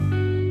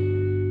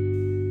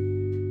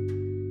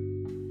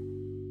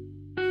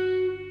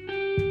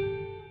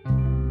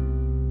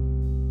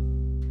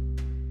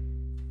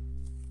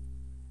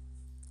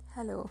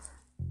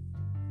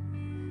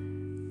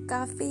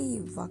काफ़ी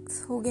वक्त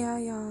हो गया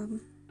या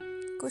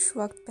कुछ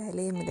वक्त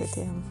पहले ही मिले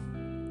थे हम.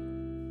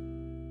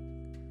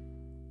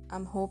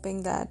 I'm hoping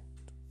that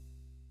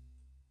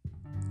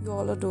you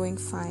all are doing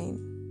fine,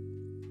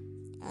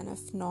 and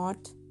if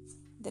not,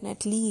 then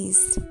at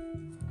least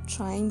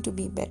trying to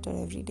be better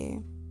every day.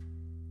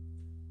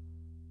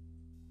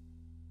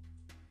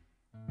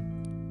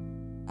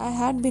 I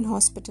had been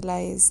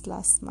hospitalized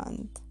last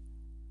month,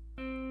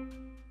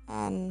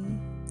 and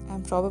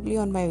I'm probably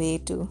on my way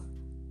to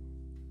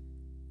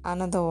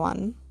another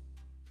one,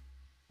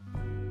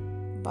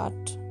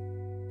 but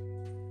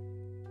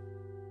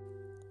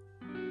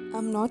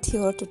I'm not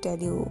here to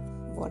tell you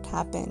what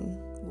happened,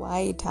 why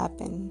it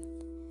happened,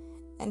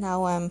 and how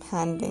I'm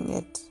handling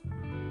it.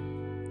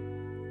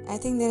 I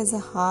think there is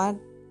a heart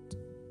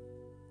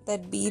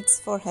that beats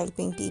for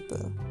helping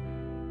people,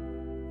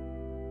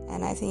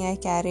 and I think I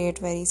carry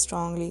it very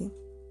strongly.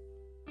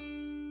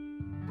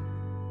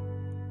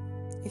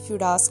 If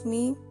you'd ask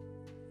me,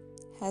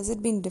 has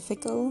it been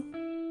difficult?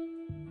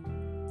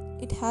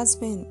 It has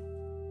been.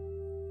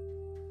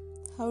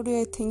 How do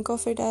I think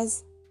of it as?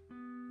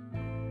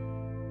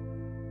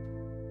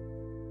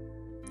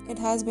 It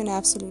has been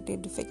absolutely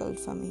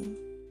difficult for me.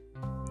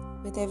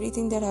 With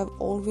everything that I've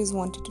always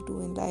wanted to do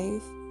in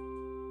life,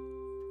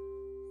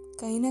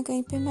 कहीं ना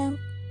कहीं पे मैं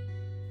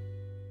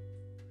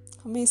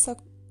हमेशा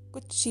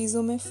कुछ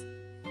चीज़ों में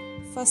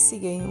फंस सी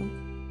गई हूँ.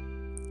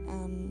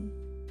 And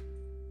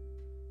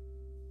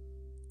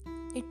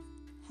it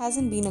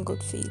hasn't been a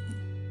good feeling.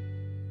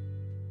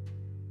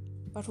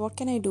 But what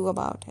can I do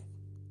about it?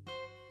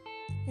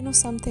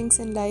 Some things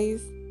in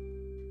life,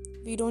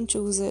 we don't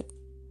choose it.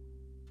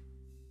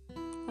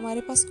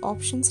 हमारे पास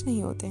options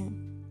नहीं होते हैं.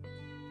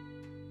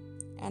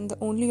 And the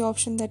only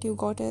option that you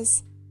got is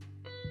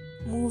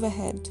move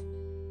ahead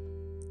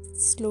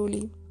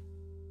slowly.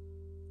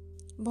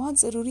 बहुत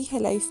ज़रूरी है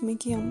life में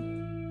कि हम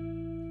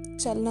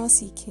चलना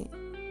सीखें,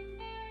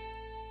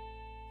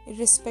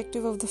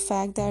 irrespective of the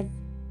fact that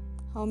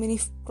how many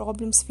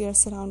problems we are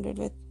surrounded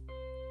with.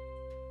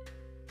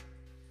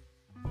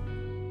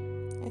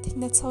 I think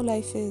that's how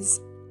life is.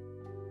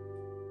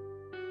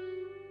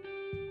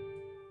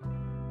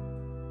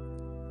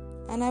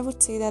 And I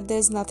would say that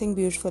there's nothing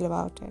beautiful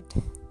about it.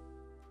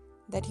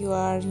 That you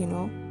are,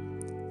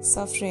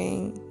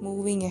 suffering,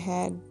 moving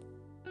ahead.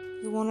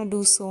 You want to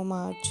do so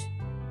much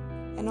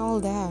and all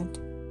that.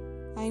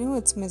 I know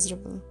it's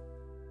miserable.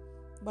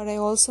 But I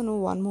also know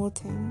one more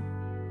thing.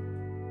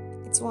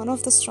 It's one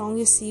of the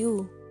strongest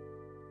you.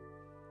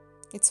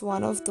 It's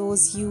one of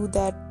those you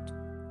that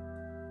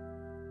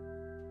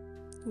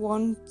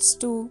wants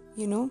to,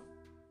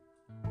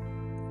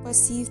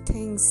 perceive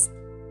things.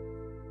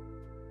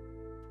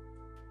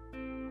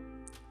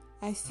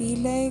 I feel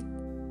like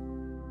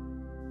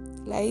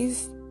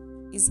life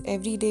is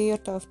every day a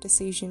tough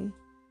decision,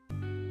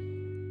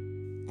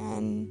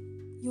 and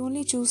you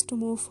only choose to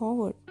move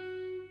forward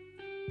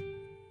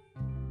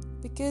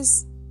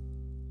because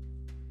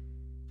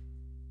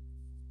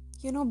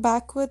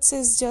backwards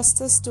is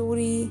just a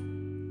story,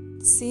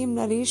 same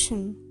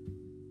narration.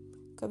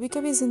 कभी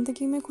कभी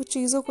जिंदगी में कुछ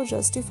चीज़ों को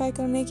justify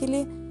करने के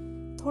लिए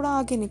थोड़ा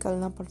आगे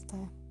निकलना पड़ता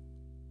है.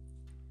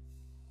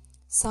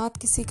 साथ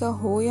किसी का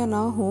हो या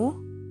ना हो,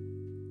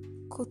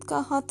 खुद का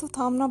हाथ तो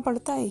थामना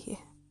पड़ता ही है.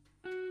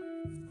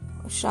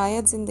 और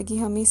शायद जिंदगी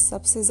हमें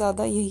सबसे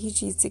ज़्यादा यही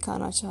चीज़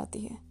सिखाना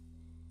चाहती है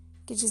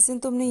कि जिस दिन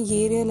तुमने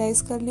ये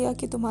रियलाइज़ कर लिया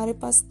कि तुम्हारे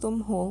पास तुम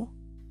हो,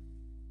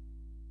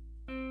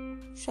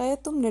 शायद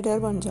तुम निडर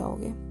बन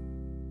जाओगे.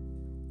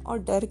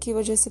 और डर की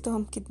वजह से तो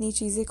हम कितनी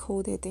चीज़ें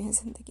खो देते हैं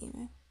ज़िंदगी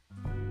में.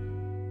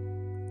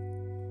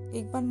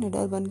 एक बार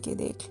निडर बन के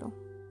देख लो,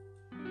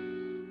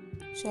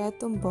 शायद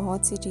तुम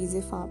बहुत सी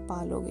चीज़ें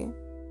पालोगे.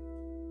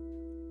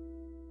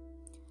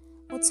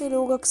 मुझसे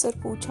लोग अक्सर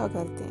पूछा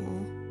करते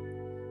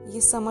हैं,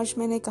 ये समझ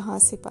मैंने कहाँ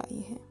से पाई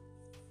है,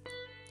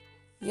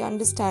 ये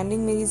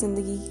अंडरस्टैंडिंग मेरी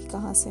ज़िंदगी की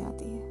कहाँ से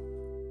आती है.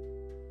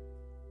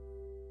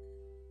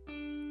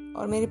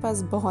 और मेरे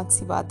पास बहुत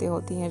सी बातें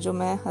होती हैं जो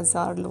मैं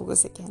 1000 लोगों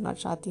से कहना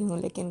चाहती हूँ,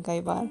 लेकिन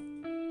कई बार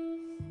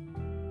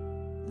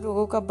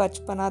लोगों का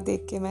बचपना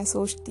देख के मैं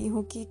सोचती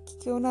हूँ कि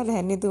क्यों ना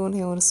रहने दो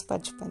उन्हें उस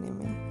बचपने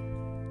में.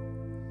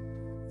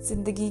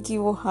 जिंदगी की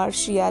वो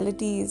हार्श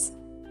रियलिटीज,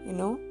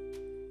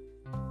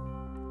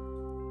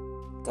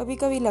 कभी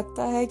कभी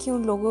लगता है कि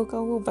उन लोगों का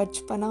वो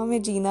बचपना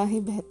में जीना ही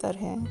बेहतर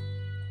है,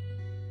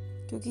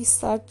 क्योंकि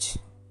सच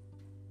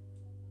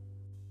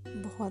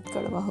बहुत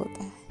कड़वा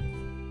होता है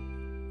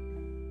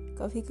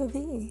कभी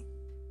कभी.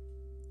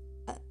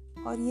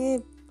 और ये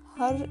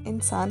हर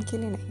इंसान के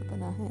लिए नहीं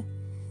बना है,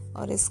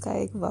 और इसका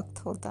एक वक्त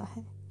होता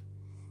है.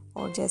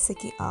 और जैसे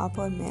कि आप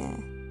और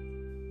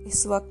मैं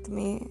इस वक्त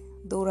में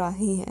दो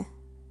राही हैं.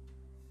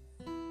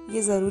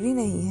 ये ज़रूरी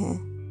नहीं है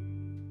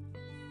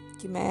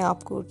कि मैं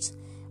आपको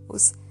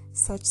उस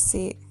सच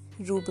से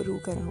रूबरू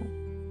कराऊं.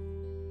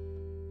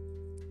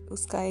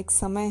 उसका एक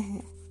समय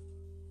है,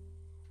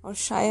 और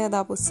शायद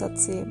आप उस सच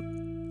से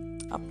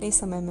अपने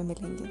समय में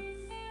मिलेंगे,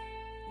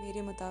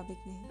 मेरे मुताबिक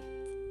नहीं.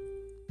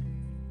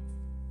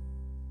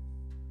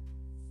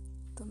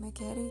 तो मैं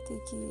कह रही थी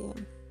कि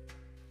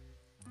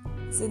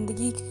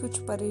ज़िंदगी की कुछ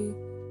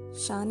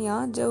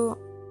परेशानियाँ जो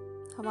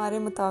हमारे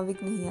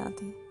मुताबिक नहीं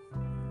आती,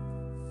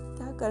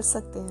 क्या कर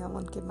सकते हैं हम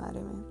उनके बारे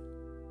में।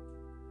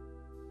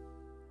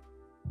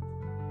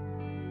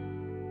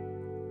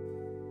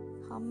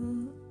 हम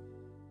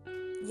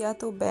या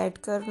तो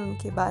बैठकर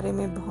उनके बारे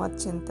में बहुत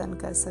चिंतन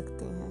कर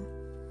सकते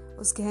हैं।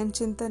 उस गहन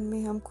चिंतन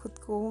में हम खुद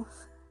को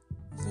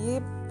ये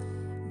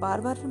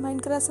बार बार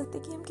रिमाइंड करा सकते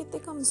हैं कि हम कितने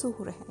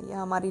कमज़ोर हैं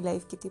या हमारी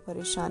लाइफ कितनी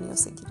परेशानियों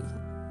से घिरी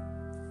है।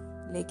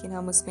 लेकिन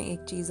हम उसमें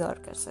एक चीज़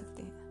और कर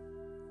सकते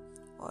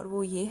हैं, और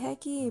वो ये है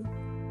कि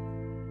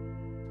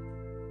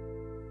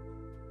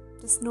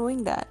just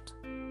knowing that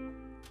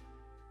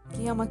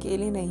कि हम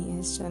अकेले नहीं हैं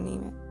इस जर्नी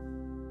में।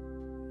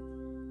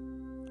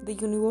 The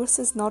universe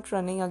is not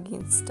running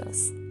against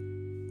us.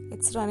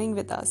 It's running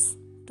with us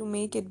to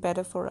make it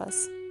better for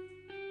us.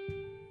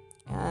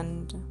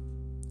 And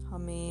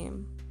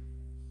हमें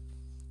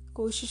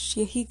कोशिश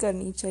यही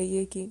करनी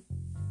चाहिए कि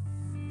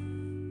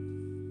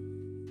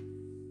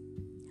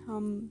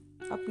हम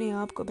अपने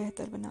आप को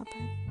बेहतर बना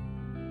पाएं।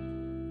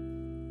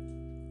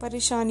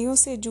 परेशानियों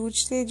से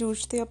जूझते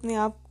जूझते अपने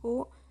आप को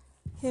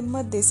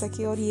हिम्मत दे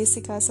सके और ये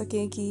सिखा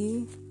सके कि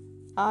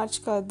आज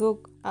का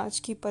दुख, आज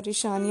की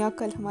परेशानियां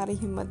कल हमारी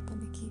हिम्मत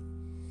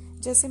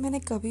बनेगी। जैसे मैंने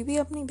कभी भी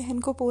अपनी बहन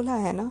को बोला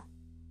है ना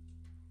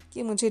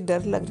कि मुझे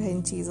डर लग रहा है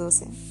इन चीज़ों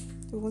से,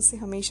 तो मुझसे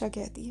हमेशा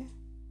कहती है,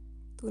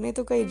 तूने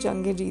तो कई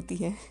जंगें जीती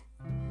हैं,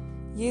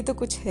 ये तो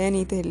कुछ है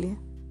नहीं तेरे लिए।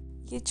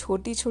 ये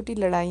छोटी छोटी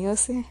लड़ाइयों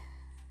से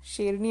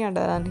शेरनियाँ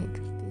डरा नहीं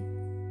करती।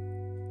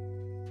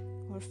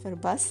 और फिर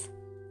बस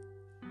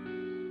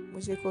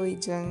मुझे कोई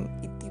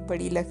जंग इतनी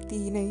बड़ी लगती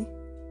ही नहीं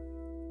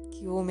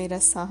कि वो मेरा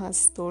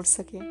साहस तोड़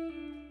सके।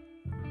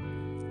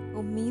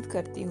 उम्मीद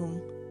करती हूँ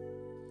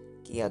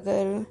कि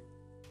अगर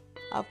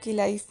आपकी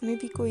लाइफ में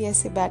भी कोई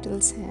ऐसे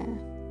बैटल्स हैं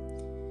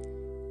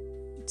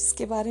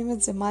जिसके बारे में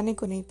ज़माने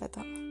को नहीं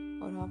पता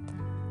और आप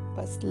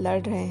बस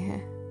लड़ रहे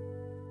हैं,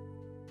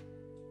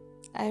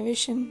 I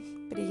wish and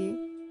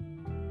pray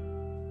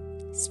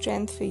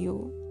strength for you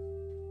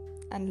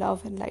and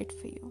love and light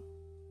for you.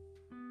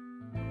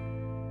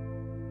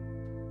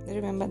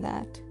 Remember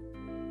that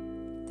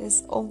there's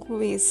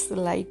always the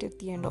light at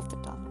the end of the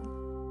tunnel.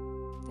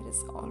 There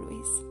is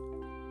always.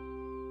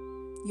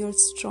 You're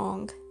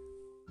strong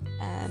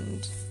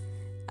and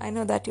I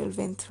know that you'll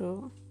win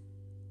through.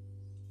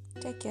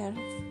 Take care.